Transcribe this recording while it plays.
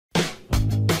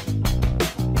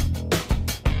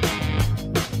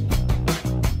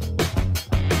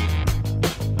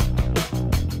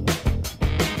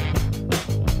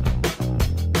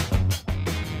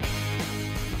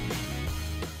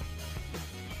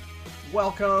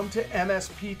Welcome to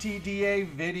MSPTDA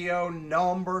video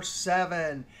number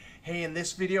 7. Hey, in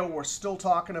this video, we're still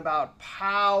talking about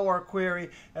Power Query,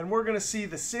 and we're going to see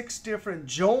the 6 different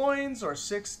joins or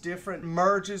 6 different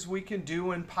merges we can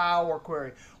do in Power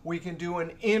Query. We can do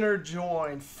an inner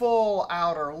join, full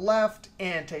outer, left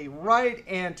ante, right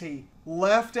ante,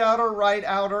 left outer, right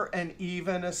outer, and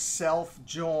even a self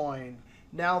join.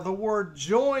 Now, the word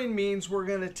join means we're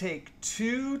going to take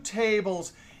 2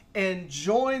 tables and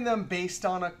join them based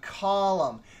on a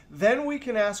column. Then we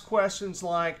can ask questions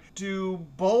like, do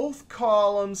both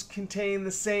columns contain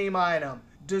the same item?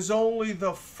 Does only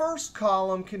the first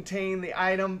column contain the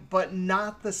item, but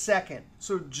not the second?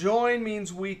 So join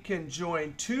means we can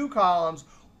join 2 columns,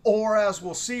 or as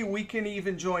we'll see, we can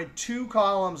even join 2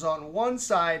 columns on one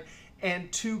side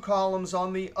and 2 columns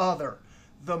on the other.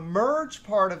 The merge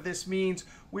part of this means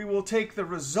we will take the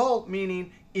result,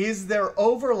 meaning is there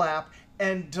overlap,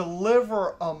 and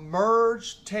deliver a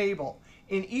merged table.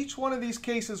 In each one of these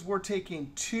cases, we're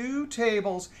taking 2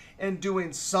 tables and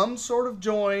doing some sort of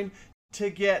join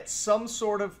to get some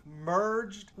sort of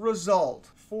merged result.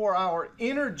 For our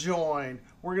inner join,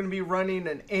 we're going to be running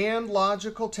an AND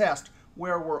logical test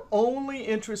where we're only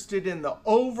interested in the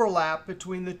overlap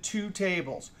between the 2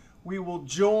 tables. We will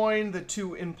join the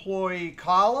 2 employee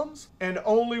columns, and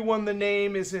only when the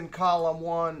name is in column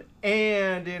 1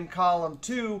 and in column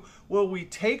 2 will we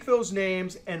take those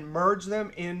names and merge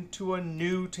them into a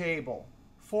new table.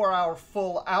 For our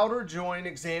full outer join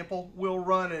example, we'll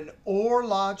run an OR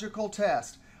logical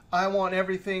test. I want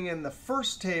everything in the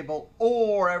first table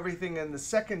or everything in the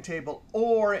second table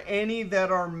or any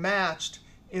that are matched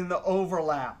in the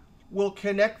overlap. We'll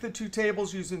connect the 2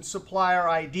 tables using supplier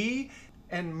ID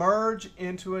and merge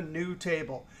into a new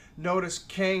table. Notice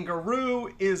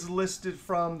kangaroo is listed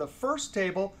from the first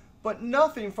table, but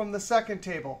nothing from the second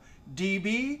table.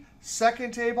 DB,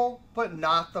 second table, but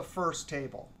not the first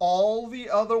table. All the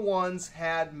other ones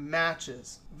had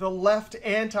matches. The left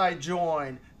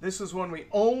anti-join. This is when we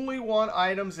only want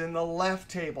items in the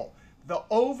left table. The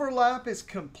overlap is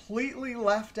completely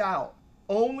left out.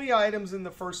 Only items in the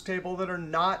first table that are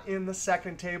not in the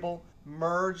second table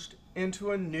merged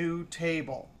into a new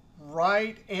table.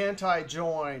 Right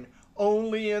anti-join.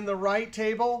 Only in the right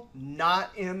table, not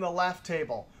in the left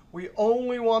table. We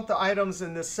only want the items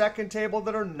in the second table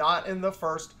that are not in the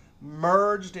first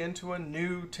merged into a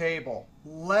new table.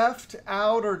 Left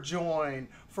outer join.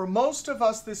 For most of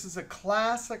us, this is a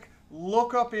classic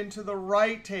lookup into the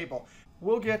right table.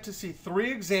 We'll get to see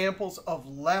 3 examples of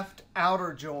left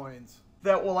outer joins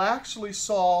that will actually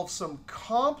solve some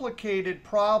complicated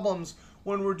problems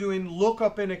when we're doing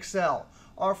lookup in Excel.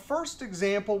 Our first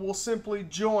example will simply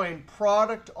join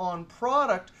product on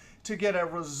product to get a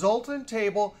resultant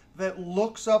table that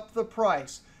looks up the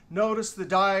price. Notice the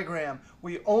diagram.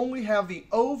 We only have the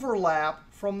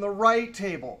overlap from the right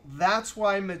table. That's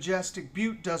why Majestic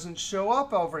Butte doesn't show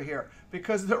up over here,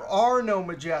 because there are no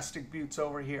Majestic Buttes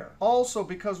over here. Also,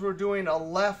 because we're doing a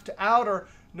left outer,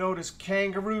 notice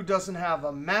kangaroo doesn't have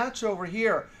a match over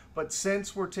here. But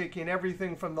since we're taking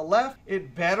everything from the left,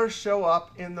 it better show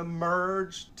up in the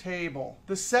merged table.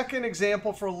 The second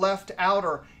example for left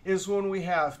outer is when we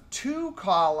have 2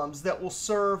 columns that will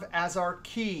serve as our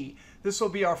key. This will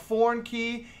be our foreign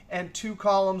key, and 2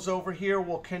 columns over here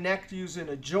will connect using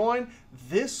a join.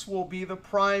 This will be the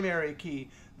primary key.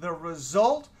 The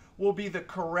result will be the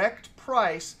correct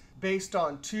price based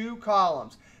on 2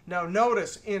 columns. Now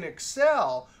notice in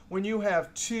Excel, when you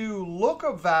have 2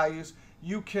 lookup values,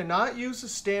 you cannot use a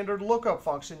standard lookup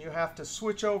function. You have to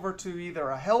switch over to either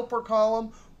a helper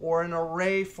column or an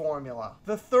array formula.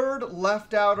 The third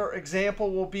left outer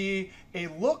example will be a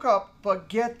lookup, but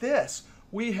get this.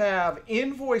 We have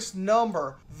invoice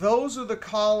number. Those are the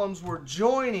columns we're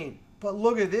joining. But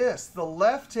look at this. The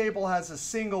left table has a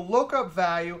single lookup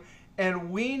value,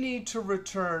 and we need to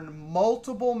return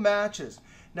multiple matches.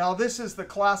 Now, this is the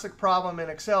classic problem in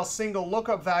Excel. Single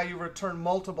lookup value return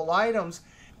multiple items,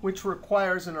 which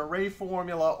requires an array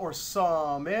formula or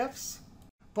some ifs.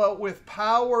 But with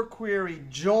Power Query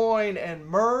join and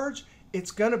merge, it's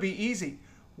going to be easy.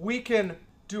 We can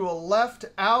do a left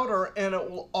outer, and it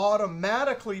will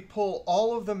automatically pull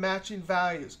all of the matching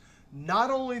values. Not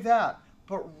only that,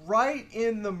 but right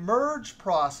in the merge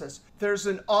process, there's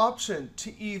an option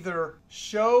to either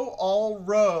show all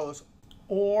rows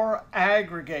or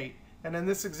aggregate. And in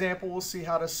this example, we'll see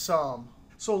how to sum.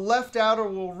 So left outer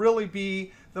will really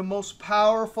be the most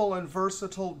powerful and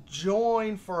versatile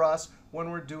join for us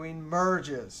when we're doing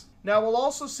merges. Now we'll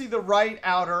also see the right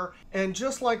outer, and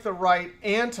just like the right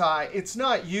anti, it's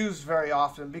not used very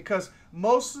often because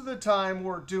most of the time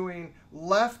we're doing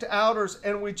left outers,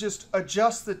 and we just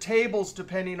adjust the tables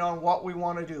depending on what we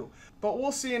want to do. But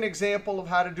we'll see an example of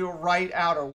how to do a right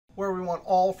outer, where we want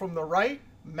all from the right,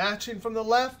 matching from the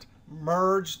left,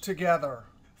 merged together.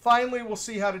 Finally, we'll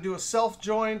see how to do a self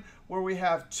join, where we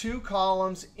have two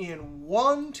columns in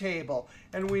one table,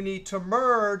 and we need to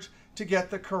merge to get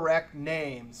the correct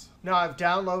names. Now I've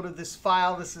downloaded this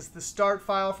file. This is the start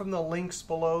file from the links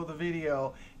below the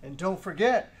video. And don't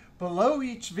forget, below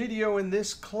each video in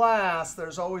this class,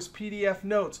 there's always PDF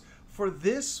notes. For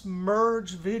this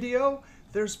merge video,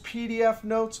 there's PDF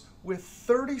notes with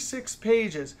 36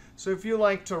 pages. So if you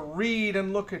like to read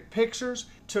and look at pictures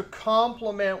to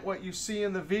complement what you see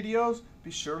in the videos,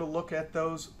 be sure to look at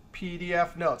those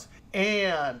PDF notes.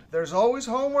 And there's always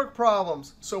homework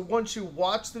problems. So once you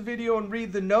watch the video and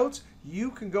read the notes,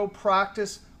 you can go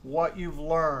practice what you've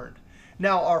learned.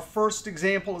 Now, our first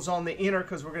example is on the inner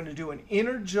because we're going to do an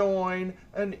inner join,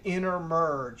 an inner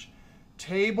merge.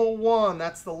 Table 1,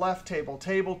 that's the left table.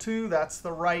 Table 2, that's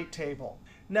the right table.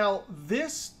 Now,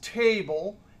 this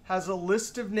table has a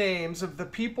list of names of the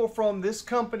people from this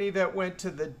company that went to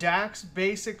the DAX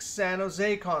Basics San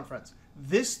Jose conference.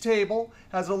 This table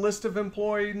has a list of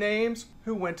employee names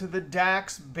who went to the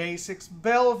DAX Basics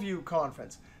Bellevue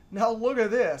conference. Now look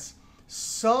at this.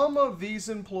 Some of these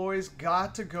employees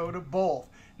got to go to both.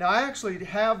 Now I actually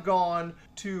have gone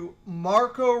to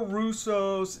Marco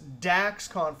Russo's DAX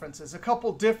conferences, a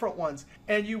couple different ones.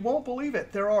 And you won't believe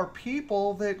it. There are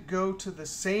people that go to the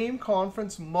same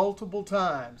conference multiple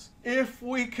times. If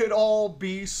we could all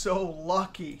be so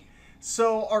lucky.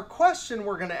 So our question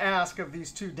we're going to ask of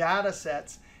these two data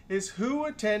sets is who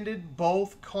attended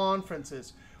both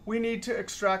conferences. We need to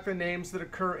extract the names that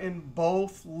occur in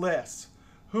both lists.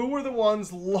 Who were the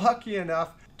ones lucky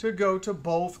enough to go to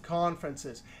both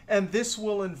conferences? And this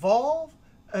will involve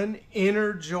an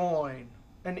inner join.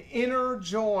 An inner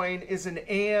join is an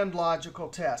AND logical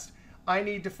test. I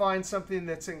need to find something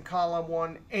that's in column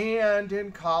 1 and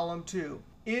in column 2.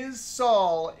 Is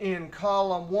Saul in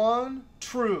column 1?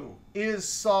 True. Is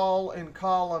Saul in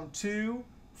column 2?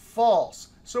 False.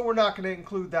 So we're not going to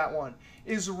include that one.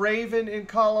 Is Raven in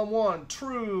column 1?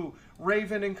 True.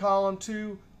 Raven in column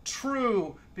 2?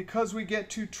 True. Because we get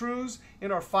two trues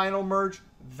in our final merge,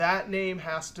 that name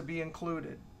has to be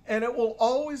included. And it will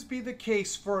always be the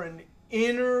case for an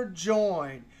inner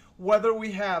join, whether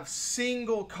we have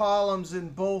single columns in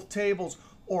both tables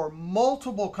or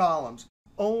multiple columns.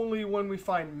 Only when we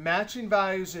find matching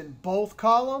values in both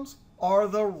columns are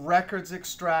the records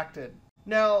extracted.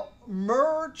 Now,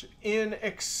 merge in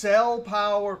Excel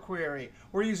Power Query.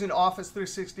 We're using Office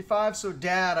 365, so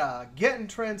data, get and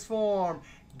transform,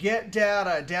 get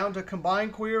data down to combine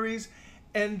queries,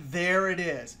 and there it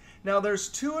is. Now, there's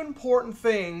two important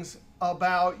things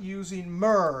about using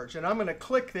merge, and I'm going to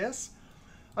click this.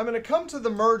 I'm going to come to the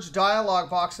merge dialog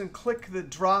box and click the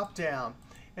drop down.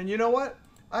 And you know what?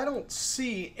 I don't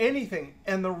see anything.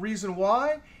 And the reason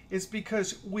why is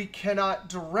because we cannot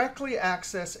directly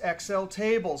access Excel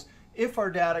tables if our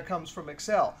data comes from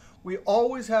Excel. We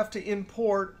always have to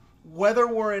import, whether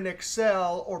we're in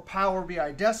Excel or Power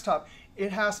BI Desktop,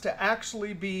 it has to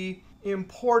actually be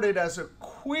imported as a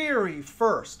query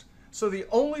first. So the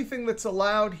only thing that's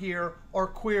allowed here are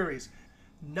queries.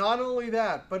 Not only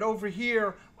that, but over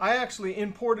here, I actually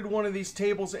imported one of these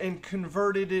tables and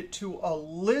converted it to a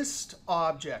list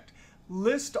object.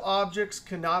 List objects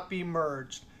cannot be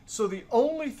merged. So the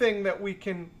only thing that we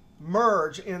can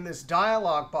merge in this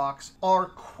dialog box are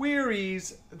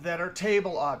queries that are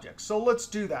table objects. So let's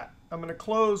do that. I'm going to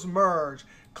close merge,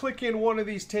 click in one of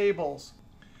these tables.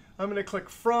 I'm going to click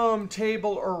from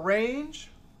table or range.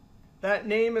 That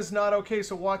name is not OK,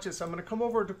 so watch this. I'm going to come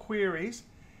over to queries,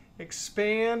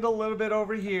 expand a little bit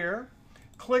over here,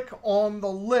 click on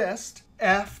the list,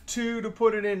 F2 to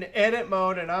put it in edit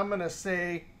mode, and I'm going to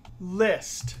say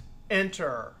list,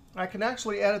 enter. I can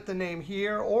actually edit the name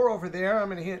here or over there. I'm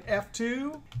going to hit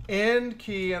F2, end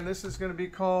key, and this is going to be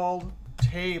called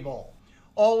table.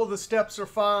 All of the steps are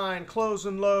fine. Close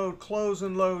and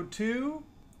load to.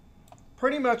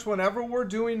 Pretty much whenever we're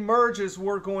doing merges,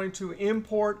 we're going to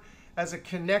import as a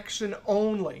connection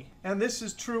only. And this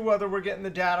is true whether we're getting the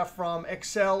data from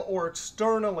Excel or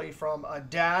externally from a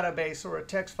database or a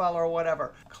text file or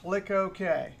whatever. Click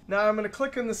OK. Now I'm going to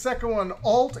click in the second one,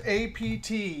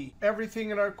 Alt-APT.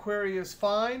 Everything in our query is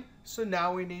fine, so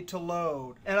now we need to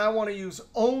load. And I want to use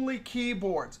only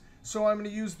keyboards, so I'm going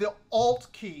to use the Alt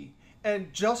key.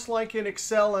 And just like in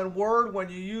Excel and Word, when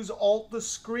you use Alt, the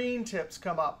screen tips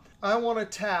come up. I want to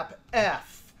tap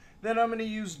F. Then I'm going to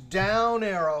use down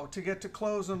arrow to get to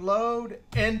close and load,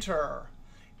 enter.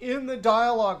 In the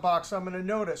dialog box, I'm going to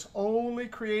notice only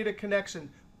create a connection,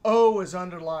 O is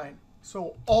underlined.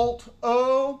 So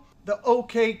Alt-O, the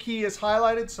OK key is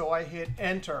highlighted, so I hit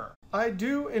Enter. I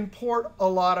do import a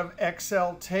lot of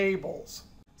Excel tables.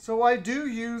 So I do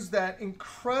use that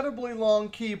incredibly long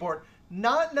keyboard,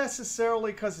 not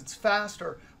necessarily because it's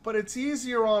faster, but it's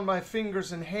easier on my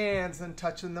fingers and hands than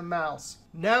touching the mouse.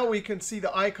 Now we can see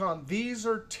the icon. These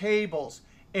are tables,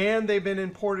 and they've been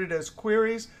imported as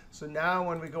queries. So now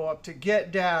when we go up to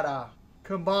Get Data,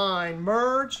 Combine,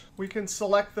 Merge, we can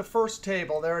select the first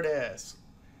table. There it is.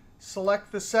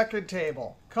 Select the second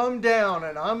table. Come down,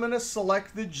 and I'm going to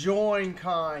select the join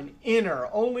kind, inner,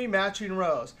 only matching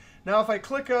rows. Now if I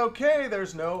click OK,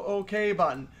 there's no OK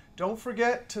button. Don't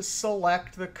forget to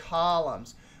select the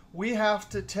columns. We have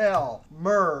to tell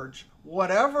Merge,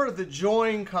 whatever the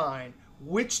join kind,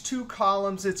 which two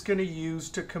columns it's going to use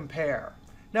to compare.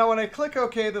 Now when I click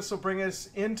OK, this will bring us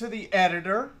into the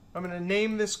editor. I'm going to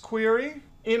name this query.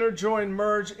 Inner join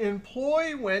merge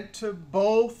employee went to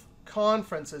both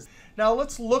conferences. Now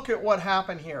let's look at what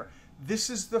happened here. This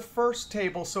is the first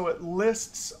table, so it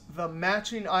lists the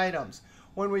matching items.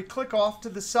 When we click off to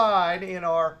the side in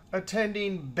our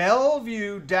attending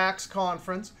Bellevue DAX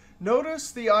conference,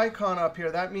 notice the icon up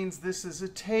here. That means this is a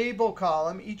table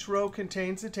column. Each row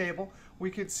contains a table.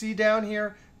 We could see down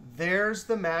here, there's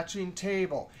the matching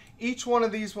table. Each one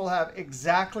of these will have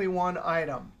exactly one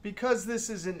item. Because this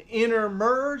is an inner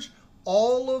merge,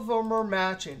 all of them are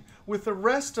matching. With the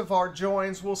rest of our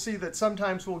joins, we'll see that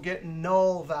sometimes we'll get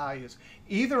null values,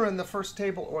 either in the first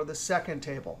table or the second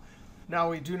table. Now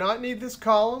we do not need this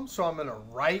column, so I'm going to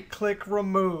right-click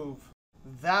Remove.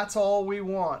 That's all we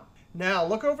want. Now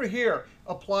look over here.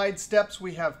 Applied steps,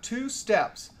 we have two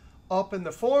steps. Up in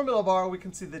the formula bar, we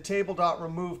can see the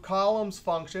table.removeColumns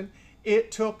function.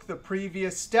 It took the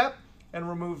previous step and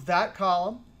removed that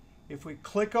column. If we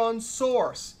click on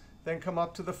Source, then come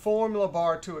up to the formula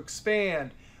bar to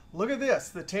expand, look at this,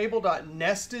 the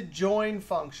table.nestedJoin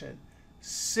function.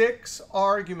 6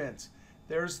 arguments.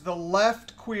 There's the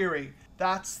left query.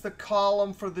 That's the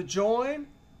column for the join.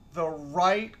 The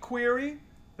right query,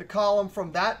 the column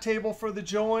from that table for the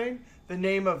join, the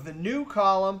name of the new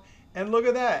column. And look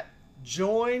at that,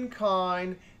 join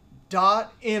kind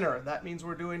dot inner. That means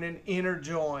we're doing an inner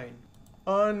join.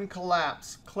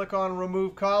 Uncollapse. Click on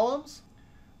Remove Columns.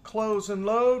 Close and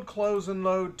load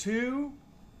 2.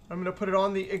 I'm going to put it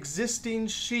on the existing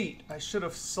sheet. I should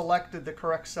have selected the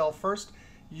correct cell first.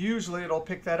 Usually it'll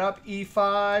pick that up.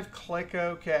 E5, click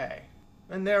OK.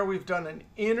 And there we've done an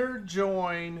inner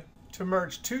join to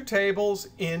merge two tables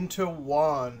into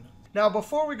one. Now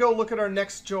before we go look at our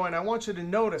next join, I want you to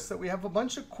notice that we have a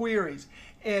bunch of queries.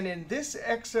 And in this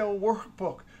Excel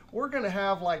workbook, we're going to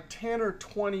have like 10 or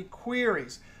 20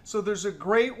 queries. So there's a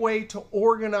great way to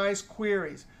organize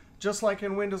queries. Just like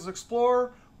in Windows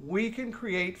Explorer, we can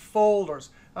create folders.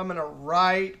 I'm going to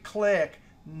right-click,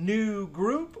 New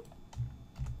Group,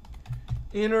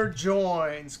 Inner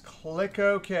Joins, click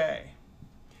OK.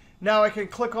 Now I can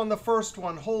click on the first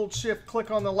one, hold Shift, click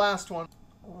on the last one,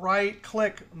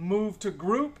 right-click, move to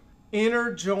Group,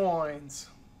 Inner Joins.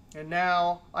 And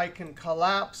now I can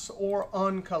collapse or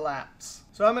uncollapse.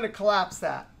 So I'm going to collapse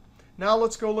that. Now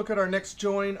let's go look at our next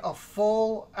join, a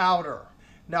full outer.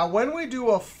 Now when we do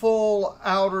a full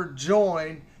outer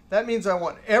join, that means I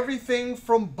want everything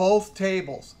from both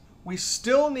tables. We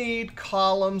still need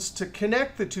columns to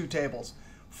connect the two tables.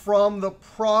 From the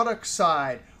product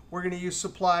side, we're going to use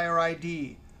supplier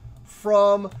ID.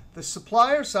 From the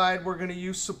supplier side, we're going to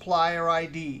use supplier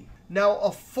ID. Now,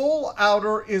 a full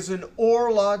outer is an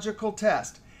OR logical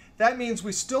test. That means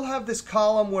we still have this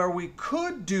column where we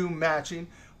could do matching,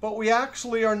 but we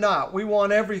actually are not. We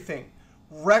want everything.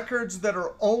 Records that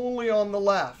are only on the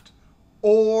left,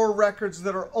 or records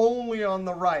that are only on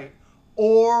the right,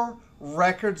 or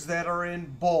records that are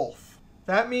in both.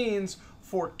 That means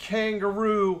for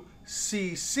kangaroo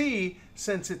CC,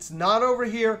 since it's not over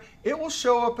here, it will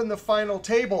show up in the final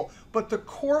table, but the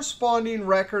corresponding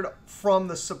record from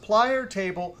the supplier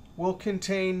table will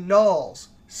contain nulls.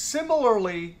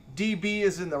 Similarly, DB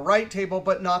is in the right table,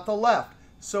 but not the left.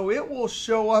 So it will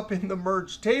show up in the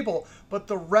merged table, but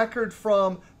the record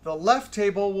from the left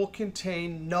table will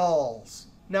contain nulls.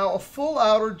 Now, a full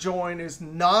outer join is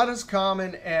not as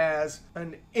common as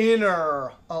an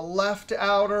inner, a left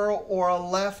outer, or a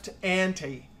left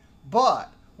ante.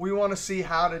 But we want to see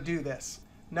how to do this.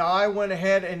 Now, I went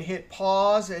ahead and hit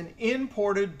pause and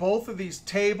imported both of these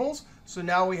tables. So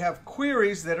now we have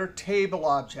queries that are table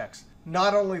objects.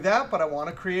 Not only that, but I want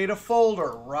to create a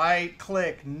folder.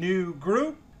 Right-click, New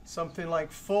Group, something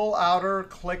like full outer,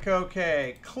 click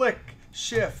OK. Click,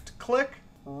 Shift, click,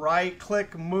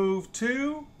 right-click, Move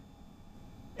to,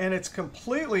 And it's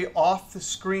completely off the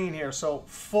screen here, so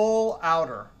full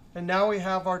outer. And now we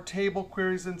have our table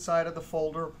queries inside of the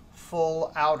folder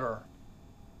full outer.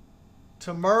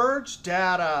 To merge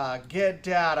data, get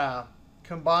data,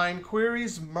 combine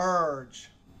queries,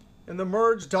 merge. In the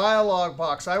merge dialog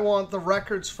box, I want the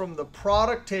records from the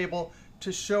product table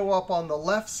to show up on the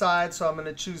left side, so I'm going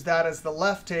to choose that as the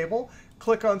left table.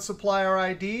 Click on supplier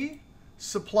ID,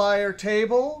 supplier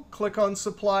table, click on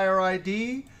supplier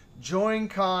ID. Join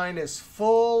kind is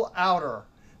full outer.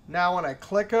 Now when I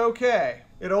click OK,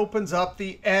 it opens up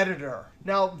the editor.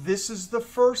 Now this is the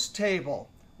first table.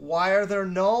 Why are there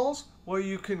nulls? Well,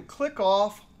 you can click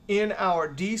off in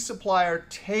our dsupplier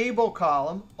table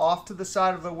column, off to the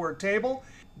side of the word table.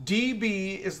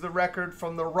 DB is the record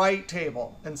from the right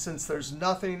table. And since there's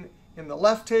nothing in the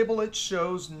left table, it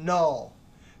shows null.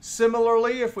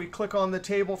 Similarly, if we click on the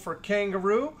table for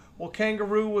kangaroo, well,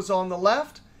 kangaroo was on the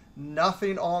left,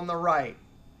 nothing on the right.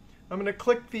 I'm going to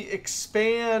click the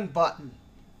expand button.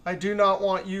 I do not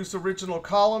want use original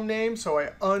column name, so I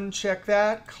uncheck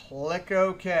that, click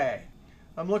OK.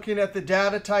 I'm looking at the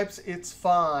data types. It's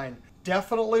fine.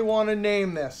 Definitely want to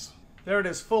name this. There it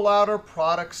is, full outer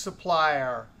product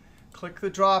supplier. Click the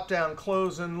drop down,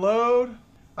 close and load.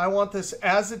 I want this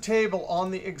as a table on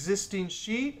the existing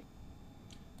sheet.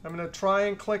 I'm going to try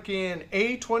and click in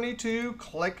A22,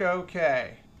 click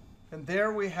OK. And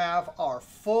there we have our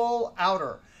full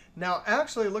outer. Now,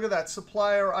 actually, look at that,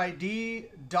 supplier ID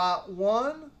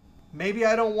 .1. Maybe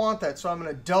I don't want that, so I'm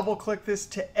going to double click this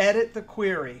to edit the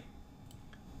query.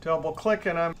 Double click,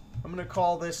 and I'm going to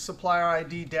call this supplier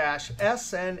ID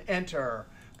 -S and enter.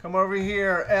 Come over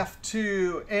here,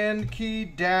 F2, end key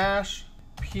dash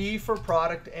P for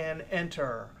product and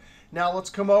enter. Now let's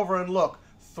come over and look.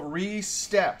 3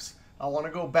 steps. I want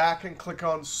to go back and click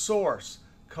on source.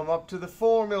 Come up to the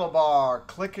formula bar,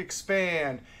 click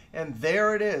expand, and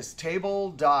there it is,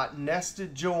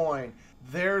 table.nestedjoin.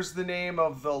 There's the name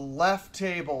of the left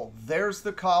table. There's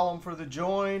the column for the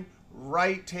join,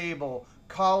 right table.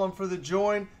 Column for the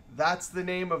join, that's the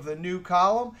name of the new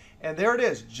column. And there it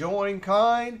is, join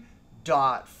kind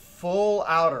dot full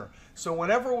outer. So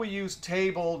whenever we use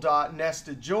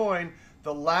table.nestedjoin,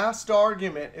 the last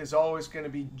argument is always going to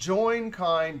be join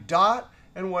kind dot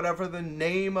and whatever the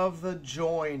name of the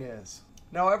join is.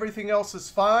 Now everything else is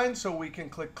fine, so we can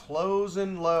click close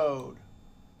and load.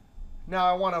 Now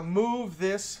I want to move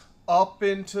this up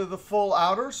into the full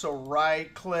outer, so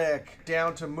right click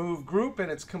down to move group,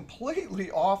 and it's completely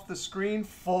off the screen,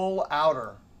 full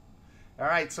outer. All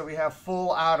right, so we have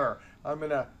full outer. I'm going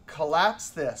to collapse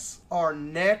this. Our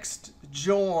next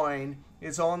join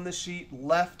is on the sheet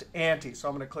left ante, so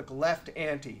I'm going to click left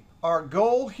ante. Our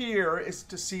goal here is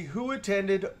to see who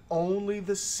attended only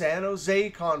the San Jose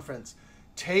conference.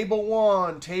 Table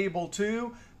 1, table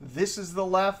 2, this is the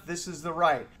left, this is the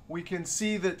right. We can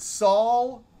see that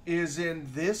Saul is in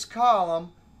this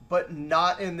column, but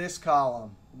not in this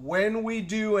column. When we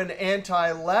do an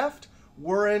anti-left,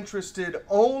 we're interested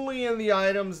only in the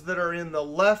items that are in the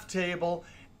left table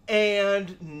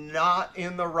and not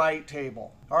in the right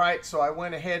table. All right, so I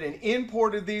went ahead and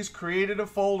imported these, created a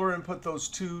folder, and put those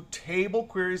 2 table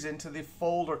queries into the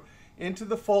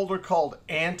folder called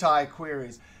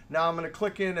anti-queries. Now I'm going to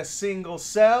click in a single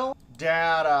cell,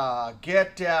 data,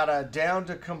 get data, down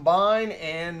to combine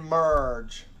and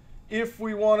merge. If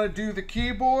we want to do the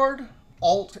keyboard,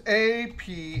 Alt-A,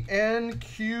 P-N,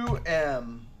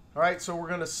 Q-M. All right, so we're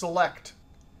going to select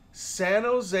San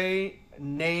Jose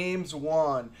names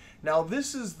 1. Now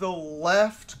this is the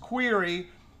left query.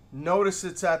 Notice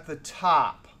it's at the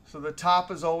top. So the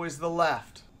top is always the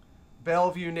left.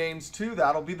 Bellevue names 2,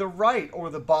 that'll be the right or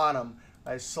the bottom.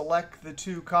 I select the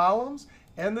 2 columns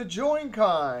and the join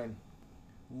kind,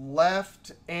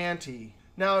 left ante.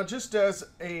 Now just as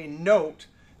a note,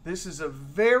 this is a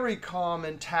very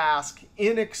common task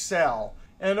in Excel.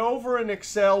 And over in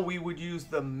Excel, we would use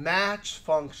the match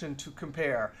function to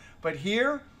compare. But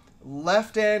here,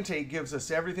 left ante gives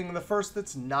us everything in the first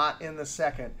that's not in the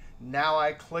second. Now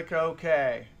I click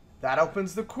OK. That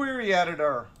opens the query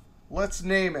editor. Let's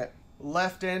name it.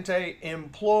 Left ante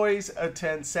employees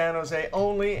attend San Jose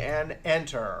only, and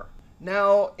enter.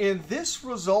 Now, in this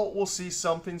result, we'll see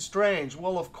something strange.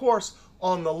 Well, of course,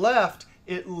 on the left,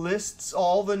 it lists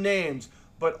all the names.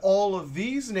 But all of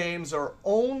these names are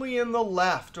only in the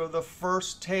left or the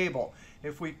first table.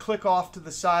 If we click off to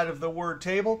the side of the word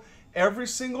table, every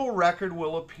single record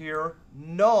will appear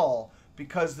null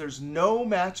because there's no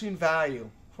matching value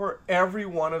for every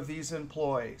one of these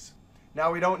employees.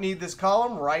 Now we don't need this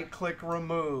column. Right-click,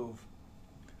 remove.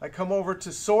 I come over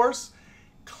to source,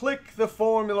 click the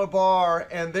formula bar,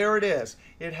 and there it is.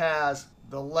 It has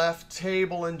the left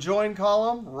table and join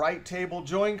column, right table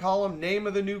join column, name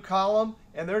of the new column,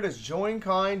 and there it is,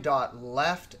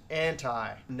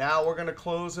 joinkind.leftAnti. Now we're going to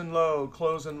close and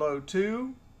load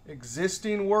to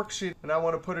existing worksheet, and I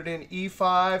want to put it in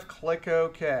E5, click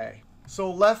OK.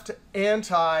 So left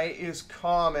anti is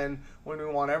common when we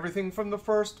want everything from the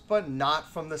first, but not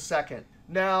from the second.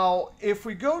 Now, if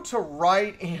we go to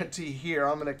right anti here,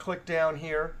 I'm going to click down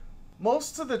here.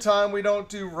 Most of the time, we don't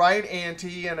do right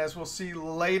anti, and as we'll see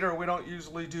later, we don't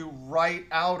usually do right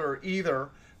outer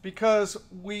either, because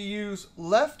we use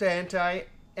left anti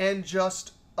and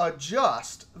just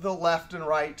adjust the left and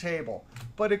right table.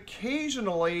 But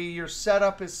occasionally, your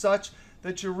setup is such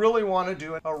that you really want to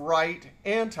do a right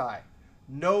anti.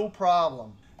 No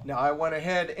problem. Now, I went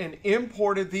ahead and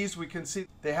imported these. We can see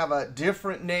they have a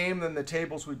different name than the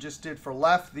tables we just did for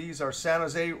left. These are San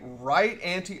Jose right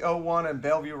anti 01 and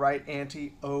Bellevue right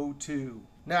anti 02.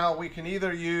 Now, we can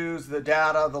either use the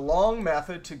data, the long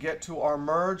method, to get to our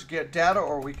merge get data,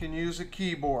 or we can use a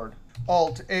keyboard.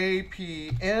 Alt-A-P-N-Q-M.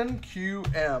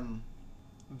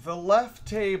 The left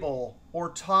table or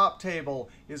top table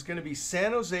is going to be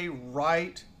San Jose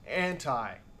right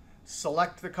anti.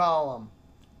 Select the column.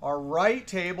 Our right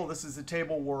table, this is the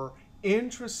table we're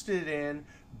interested in,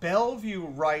 Bellevue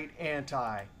right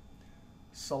anti.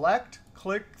 Select,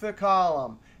 click the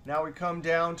column. Now we come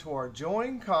down to our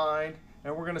join kind,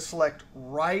 and we're going to select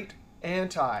right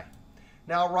anti.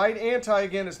 Now, right anti,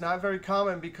 again, is not very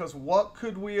common because what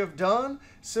could we have done?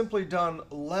 Simply done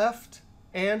left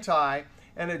anti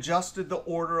and adjusted the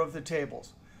order of the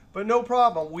tables. But no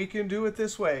problem. We can do it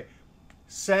this way.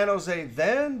 San Jose,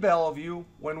 then Bellevue.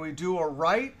 When we do a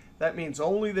right, that means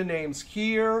only the names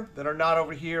here that are not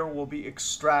over here will be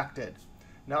extracted.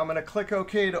 Now I'm going to click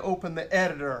OK to open the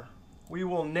editor. We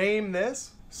will name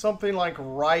this something like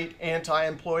right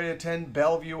anti-employee attend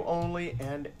Bellevue only,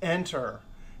 and enter.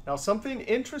 Now something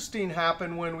interesting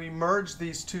happened when we merged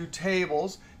these two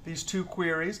tables, these two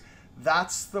queries.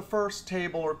 That's the first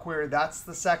table or query. That's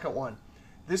the second one.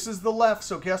 This is the left.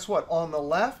 So guess what? On the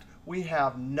left, we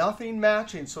have nothing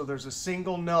matching, so there's a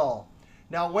single null.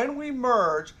 Now, when we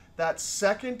merge, that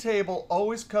second table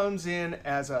always comes in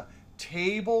as a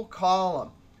table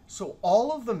column. So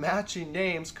all of the matching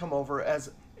names come over as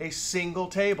a single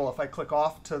table. If I click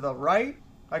off to the right,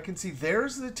 I can see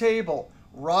there's the table.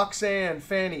 Roxanne,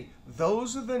 Fanny,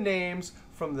 those are the names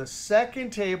from the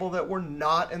second table that were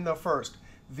not in the first.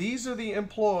 These are the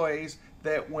employees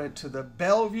that went to the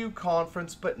Bellevue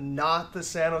conference, but not the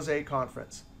San Jose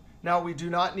conference. Now, we do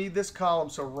not need this column,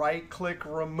 so right-click,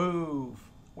 remove.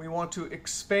 We want to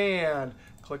expand.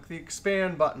 Click the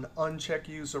Expand button. Uncheck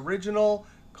Use Original.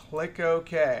 Click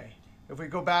OK. If we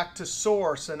go back to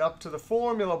Source and up to the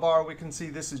formula bar, we can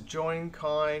see this is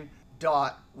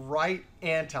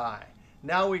joinkind.rightAnti.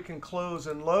 Now we can close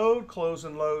and load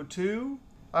to.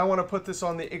 I want to put this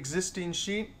on the existing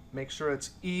sheet. Make sure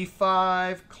it's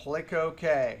E5. Click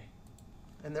OK.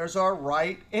 And there's our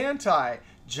right anti,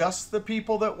 just the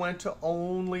people that went to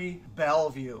only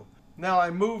Bellevue. Now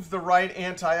I moved the right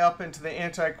anti up into the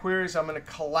anti-queries. I'm going to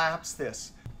collapse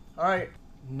this. All right,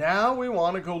 now we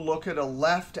want to go look at a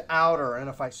left outer. And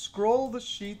if I scroll the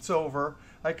sheets over,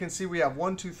 I can see we have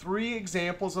 1, 2, 3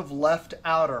 examples of left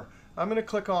outer. I'm going to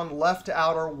click on left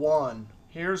outer 1.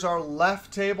 Here's our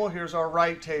left table. Here's our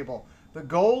right table. The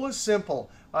goal is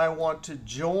simple. I want to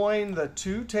join the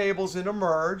two tables in a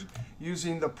merge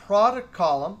using the product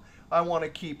column. I want to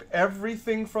keep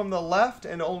everything from the left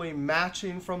and only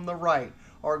matching from the right.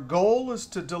 Our goal is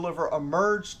to deliver a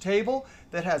merged table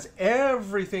that has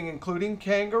everything, including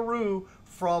kangaroo,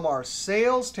 from our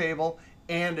sales table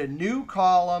and a new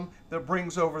column that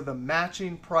brings over the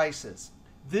matching prices.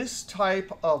 This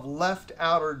type of left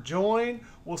outer join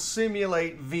will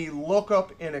simulate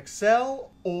VLOOKUP in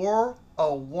Excel or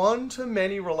a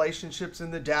one-to-many relationships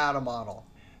in the data model.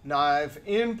 Now I've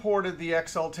imported the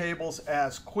Excel tables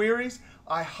as queries.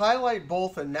 I highlight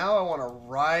both, and now I want to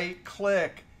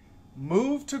right-click,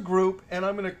 move to group, and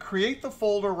I'm going to create the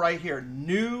folder right here,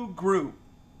 new group.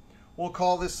 We'll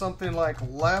call this something like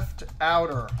left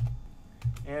outer,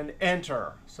 and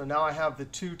enter. So now I have the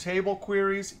two table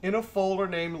queries in a folder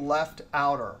named left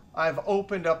outer. I've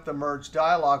opened up the merge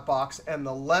dialog box, and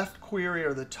the left query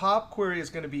or the top query is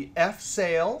going to be F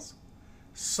sales.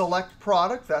 Select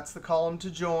product, that's the column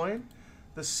to join.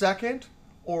 The second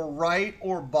or right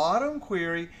or bottom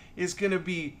query is going to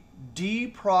be D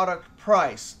product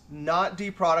price, not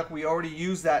D product. We already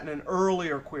used that in an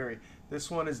earlier query. This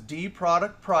one is D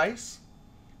product price.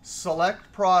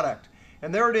 Select product.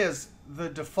 And there it is. The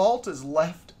default is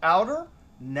left outer.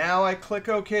 Now I click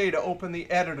OK to open the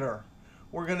editor.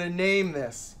 We're going to name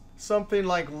this something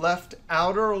like left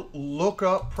outer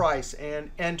lookup price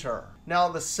and enter. Now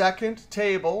the second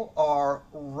table, our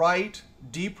right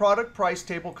D product price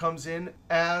table, comes in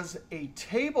as a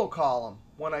table column.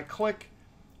 When I click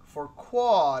for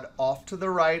quad off to the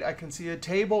right, I can see a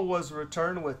table was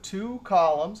returned with 2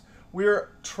 columns.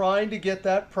 We're trying to get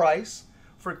that price.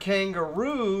 For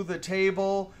kangaroo, the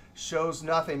table shows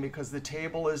nothing because the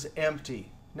table is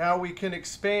empty. Now we can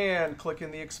expand,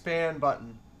 clicking the expand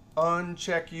button.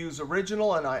 Uncheck use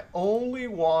original, and I only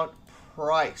want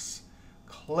price.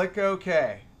 Click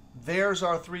OK. There's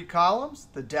our 3 columns.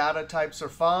 The data types are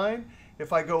fine.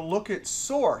 If I go look at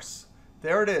source,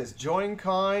 there it is, join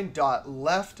kind dot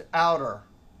left outer.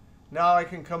 Now I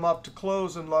can come up to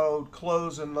close and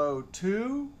load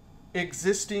to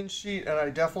existing sheet, and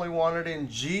I definitely want it in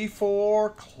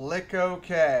G4. Click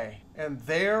OK. And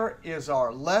there is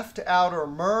our left outer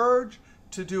merge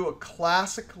to do a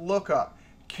classic lookup.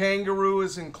 Kangaroo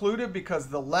is included because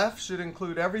the left should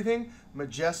include everything.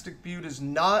 Majestic Butte is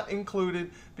not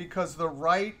included because the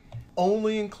right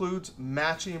only includes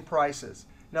matching prices.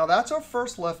 Now that's our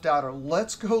first left outer.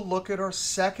 Let's go look at our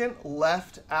second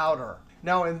left outer.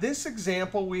 Now in this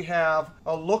example, we have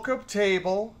a lookup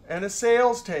table and a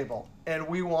sales table. And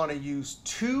we want to use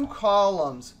 2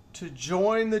 columns to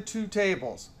join the 2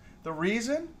 tables. The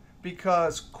reason?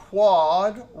 Because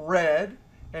quad red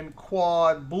and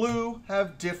quad blue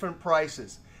have different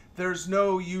prices. There's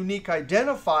no unique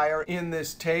identifier in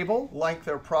this table, like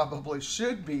there probably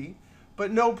should be.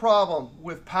 But no problem.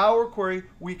 With Power Query,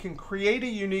 we can create a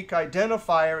unique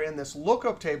identifier in this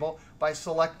lookup table by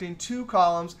selecting 2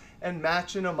 columns and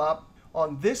matching them up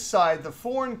on this side, the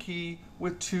foreign key,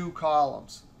 with 2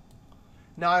 columns.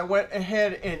 Now I went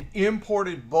ahead and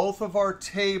imported both of our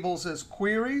tables as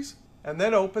queries, and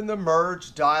then opened the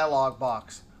Merge dialog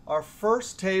box. Our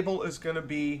first table is going to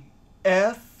be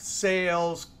F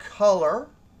Sales Color.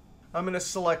 I'm going to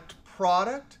select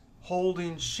Product,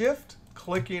 holding Shift,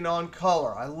 clicking on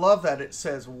Color. I love that it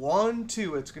says 1,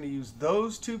 2. It's going to use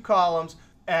those 2 columns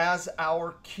as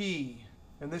our key.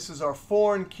 And this is our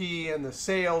foreign key in the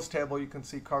sales table. You can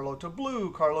see Carlota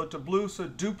Blue, so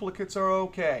duplicates are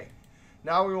OK.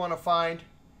 Now we want to find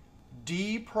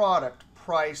D product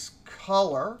price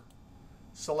color.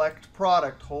 Select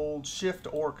product, hold shift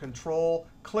or control,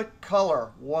 click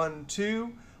color 1,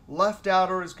 2. Left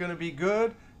outer is going to be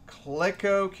good. Click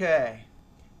OK.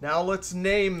 Now let's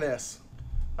name this.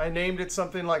 I named it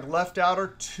something like left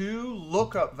outer 2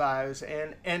 lookup values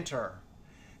and enter.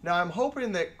 Now I'm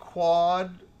hoping that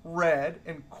quad red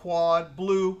and quad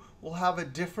blue will have a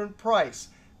different price.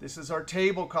 This is our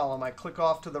table column. I click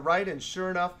off to the right, and sure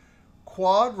enough,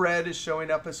 quad red is showing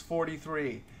up as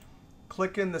 43.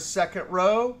 Click in the second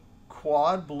row,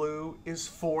 quad blue is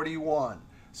 41.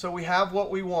 So we have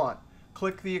what we want.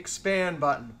 Click the expand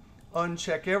button.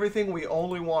 Uncheck everything. We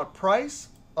only want price.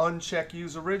 Uncheck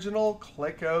use original.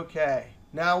 Click OK.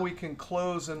 Now we can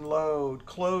close and load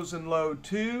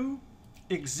to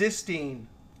existing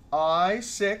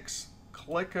I6.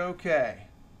 Click OK.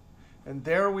 And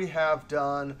there we have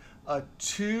done a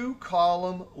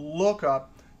 2-column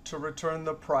lookup to return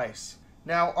the price.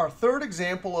 Now our third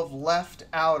example of left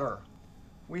outer.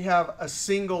 We have a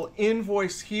single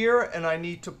invoice here, and I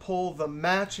need to pull the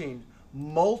matching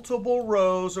multiple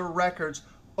rows or records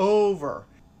over.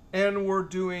 And we're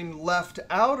doing left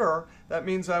outer. That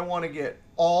means I want to get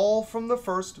all from the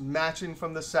first, matching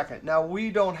from the second. Now we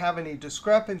don't have any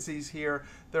discrepancies here.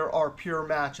 There are pure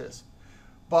matches.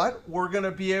 But we're going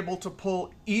to be able to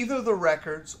pull either the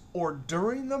records, or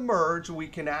during the merge, we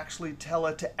can actually tell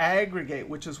it to aggregate,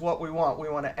 which is what we want. We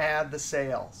want to add the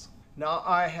sales. Now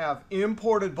I have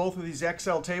imported both of these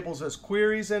Excel tables as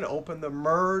queries and opened the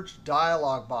Merge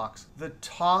dialog box. The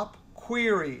top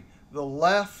query, the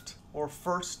left or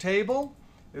first table,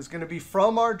 is going to be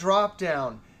from our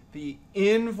dropdown, the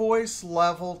invoice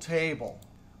level table.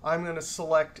 I'm going to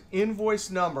select invoice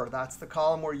number. That's the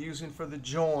column we're using for the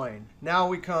join. Now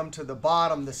we come to the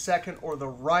bottom, the second or the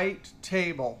right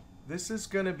table. This is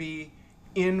going to be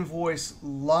invoice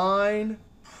line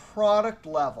product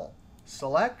level.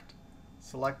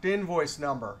 Select invoice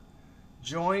number.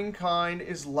 Join kind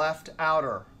is left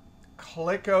outer.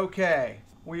 Click OK.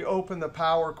 We open the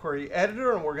Power Query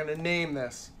editor, and we're going to name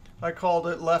this. I called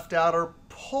it left outer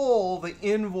pull the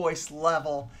invoice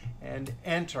level and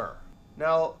enter.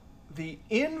 Now, the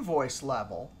invoice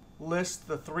level lists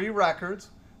the 3 records.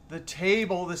 The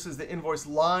table, this is the invoice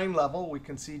line level. We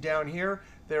can see down here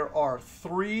there are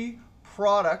 3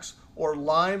 products or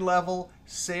line level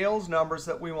sales numbers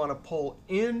that we want to pull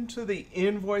into the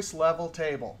invoice level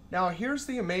table. Now, here's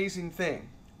the amazing thing.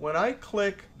 When I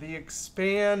click the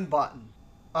expand button,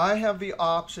 I have the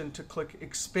option to click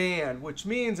expand, which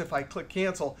means if I click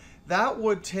cancel, that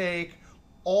would take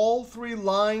all 3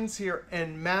 lines here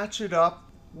and match it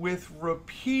up with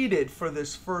repeated for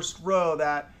this first row.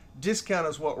 That discount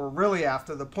is what we're really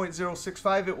after, the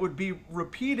 0.065. It would be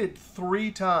repeated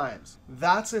 3 times.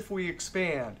 That's if we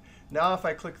expand. Now if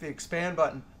I click the expand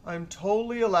button, I'm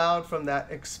totally allowed from that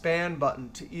expand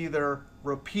button to either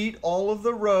repeat all of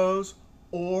the rows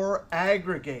or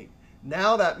aggregate.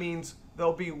 Now that means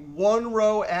there'll be 1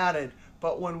 row added,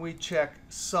 but when we check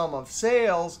sum of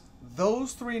sales,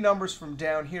 those 3 numbers from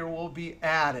down here will be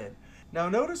added. Now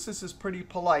notice this is pretty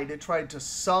polite. It tried to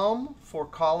sum for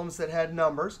columns that had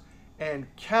numbers and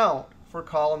count for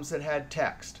columns that had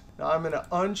text. Now I'm going to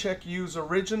uncheck Use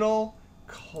Original,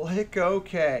 click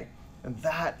OK. And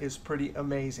that is pretty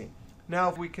amazing. Now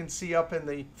if we can see up in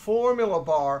the formula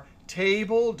bar,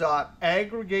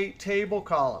 table.aggregate table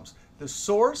columns. The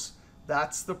source,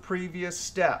 that's the previous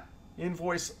step.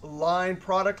 Invoice line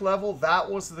product level, that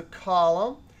was the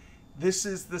column. This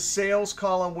is the sales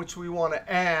column which we want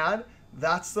to add.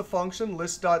 That's the function,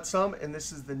 list.sum, and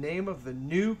this is the name of the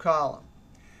new column.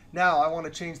 Now I want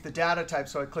to change the data type,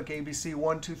 so I click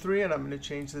ABC123, and I'm going to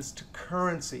change this to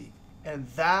currency. And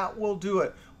that will do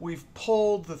it. We've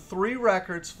pulled the 3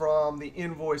 records from the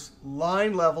invoice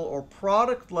line level or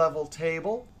product level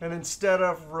table. And instead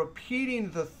of repeating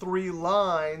the 3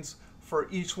 lines for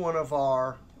each one of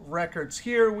our records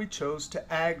here, we chose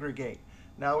to aggregate.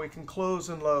 Now we can close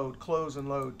and load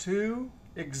to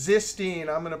existing.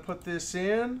 I'm going to put this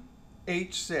in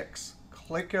H6.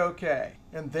 Click OK.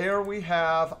 And there we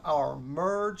have our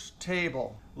merged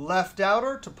table. Left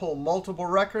outer to pull multiple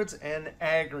records and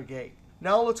aggregate.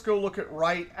 Now let's go look at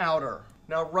right outer.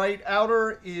 Now right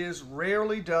outer is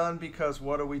rarely done because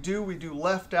what do? We do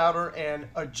left outer and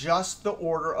adjust the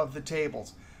order of the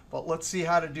tables. But let's see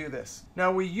how to do this.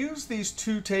 Now we use these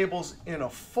 2 tables in a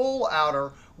full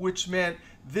outer, which meant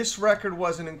this record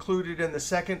wasn't included in the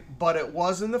second, but it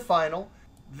was in the final.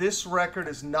 This record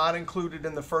is not included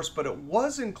in the first, but it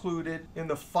was included in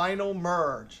the final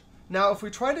merge. Now, if we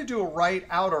try to do a right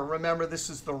outer, remember this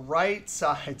is the right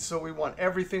side, so we want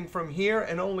everything from here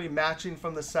and only matching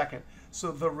from the second.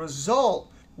 So the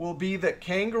result will be that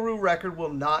kangaroo record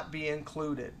will not be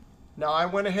included. Now, I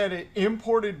went ahead and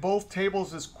imported both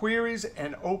tables as queries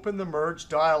and opened the merge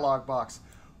dialog box.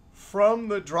 From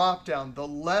the dropdown, the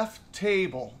left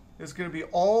table is going to be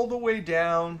all the way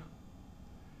down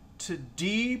to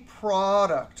D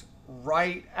product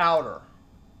right outer.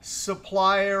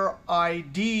 Supplier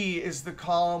ID is the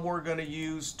column we're going to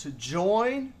use to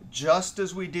join, just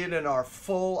as we did in our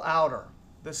full outer.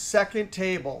 The second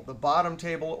table, the bottom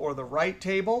table or the right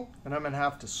table, and I'm going to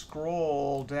have to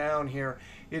scroll down here.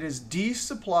 It is D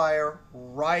supplier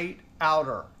right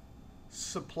outer.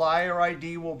 Supplier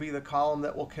ID will be the column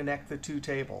that will connect the 2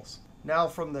 tables. Now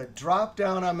from the drop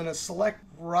down, I'm going to select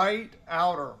right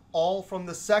outer, all from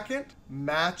the second,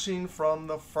 matching from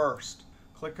the first.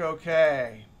 Click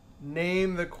OK.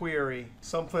 Name the query,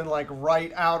 something like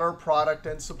right outer product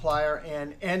and supplier,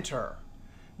 and enter.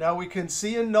 Now we can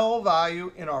see a null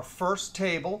value in our first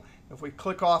table. If we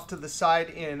click off to the side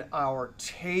in our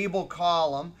table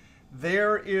column,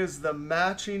 there is the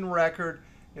matching record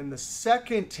in the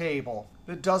second table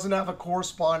that doesn't have a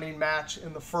corresponding match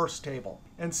in the first table.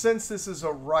 And since this is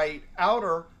a right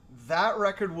outer, that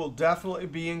record will definitely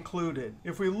be included.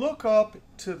 If we look up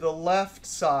to the left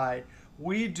side,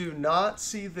 we do not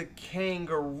see the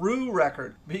kangaroo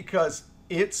record because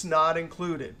it's not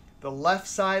included. The left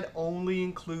side only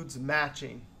includes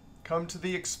matching. Come to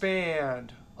the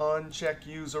expand, uncheck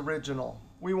Use Original.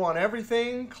 We want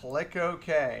everything, click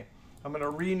OK. I'm going to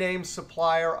rename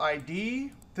supplier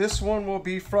ID. This one will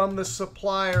be from the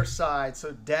supplier side,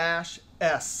 so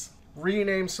 -S.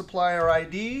 Rename supplier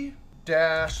ID,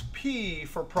 -P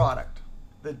for product.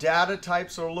 The data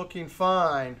types are looking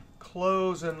fine.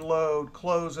 Close and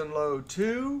load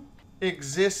to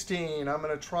existing. I'm going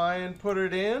to try and put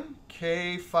it in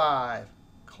K5.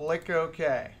 Click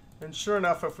OK. And sure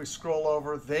enough, if we scroll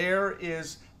over, there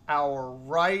is our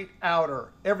right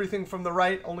outer. Everything from the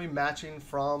right, only matching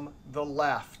from the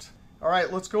left. All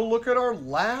right, let's go look at our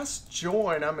last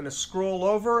join. I'm going to scroll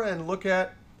over and look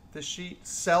at the sheet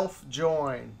self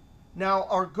join. Now,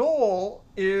 our goal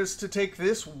is to take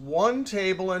this one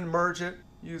table and merge it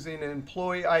using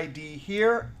employee ID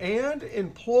here and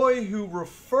employee who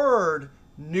referred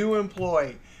new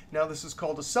employee. Now, this is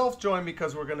called a self join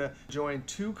because we're going to join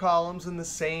 2 columns in the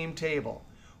same table.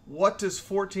 What does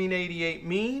 1488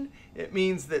 mean? It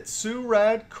means that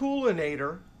Surad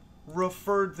Coolinator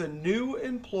referred the new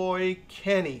employee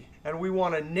Kenny, and we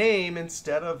want a name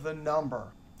instead of the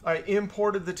number. I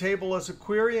imported the table as a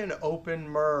query and open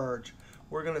merge.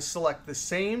 We're going to select the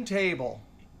same table,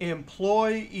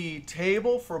 employee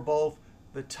table for both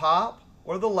the top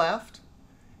or the left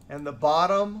and the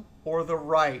bottom or the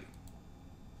right.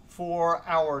 For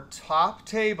our top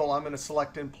table, I'm going to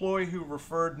select employee who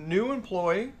referred new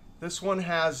employee. This one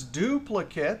has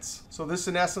duplicates. So this,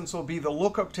 in essence, will be the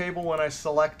lookup table when I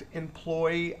select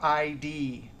employee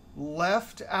ID.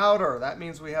 Left outer, that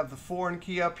means we have the foreign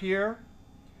key up here.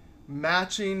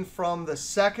 Matching from the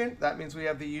second, that means we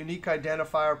have the unique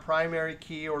identifier primary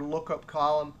key or lookup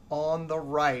column on the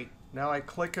right. Now I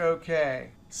click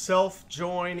OK. Self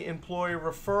join employee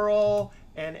referral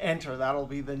and enter. That'll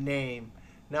be the name.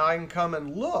 Now I can come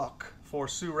and look for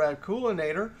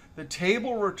SuRadCoolinator. The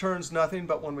table returns nothing,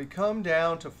 but when we come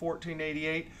down to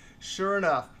 1488, sure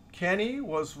enough, Kenny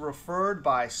was referred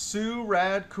by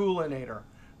SuRadCoolinator.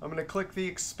 I'm going to click the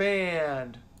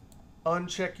expand,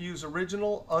 uncheck use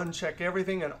original, uncheck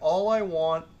everything, and all I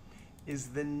want is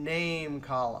the name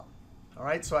column. All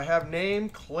right, so I have name,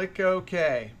 click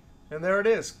OK. And there it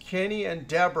is. Kenny and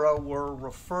Deborah were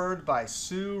referred by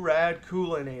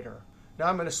SuRadCoolinator. Now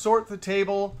I'm going to sort the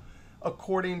table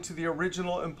according to the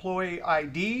original employee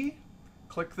ID.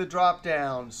 Click the drop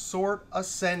down, sort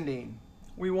ascending.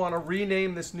 We want to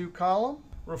rename this new column,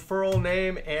 referral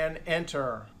name, and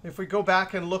enter. If we go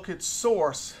back and look at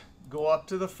source, go up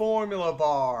to the formula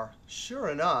bar. Sure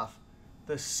enough,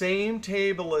 the same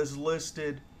table is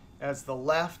listed as the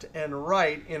left and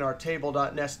right in our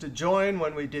table.nestedjoin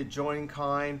when we did join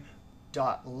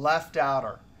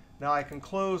kind.leftouter. Now I can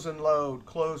close and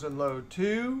load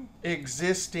to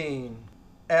existing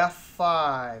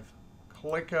F5.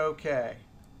 Click OK.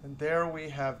 And there we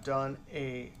have done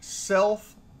a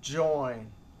self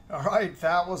join. All right,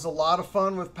 that was a lot of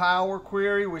fun with Power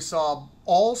Query. We saw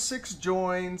all 6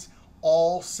 joins,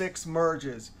 all 6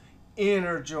 merges.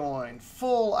 Inner join,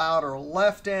 full outer,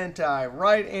 left anti,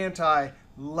 right anti,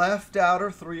 left outer,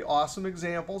 3 awesome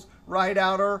examples, right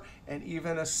outer, and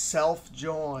even a self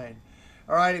join.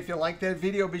 All right, if you like that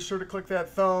video, be sure to click that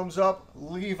thumbs up,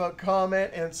 leave a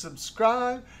comment, and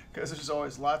subscribe, because there's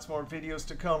always lots more videos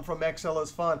to come from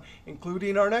Excelisfun,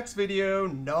 including our next video,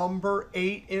 number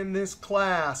 8 in this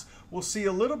class. We'll see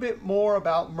a little bit more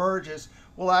about merges.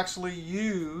 We'll actually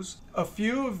use a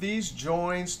few of these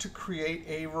joins to create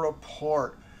a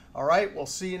report. All right, we'll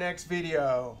see you next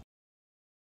video.